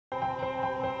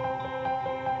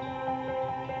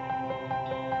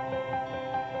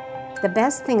The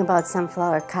best thing about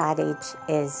Sunflower Cottage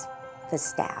is the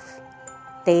staff.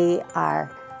 They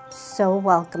are so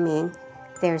welcoming,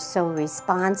 they're so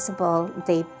responsible,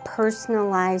 they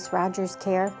personalize Roger's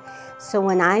care. So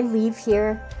when I leave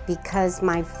here, because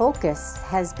my focus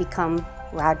has become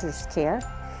Roger's care,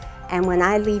 and when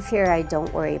I leave here, I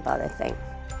don't worry about a thing.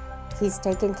 He's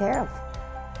taken care of.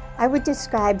 I would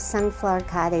describe Sunflower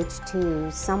Cottage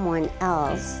to someone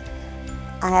else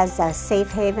as a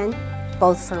safe haven,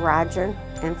 both for Roger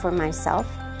and for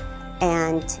myself.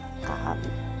 And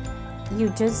you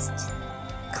just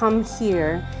come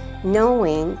here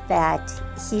knowing that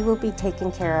he will be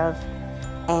taken care of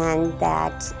and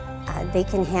that they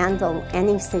can handle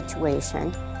any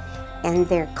situation. And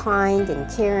they're kind and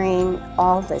caring,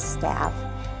 all the staff.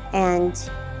 And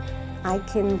I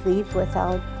can leave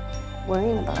without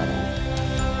worrying about it.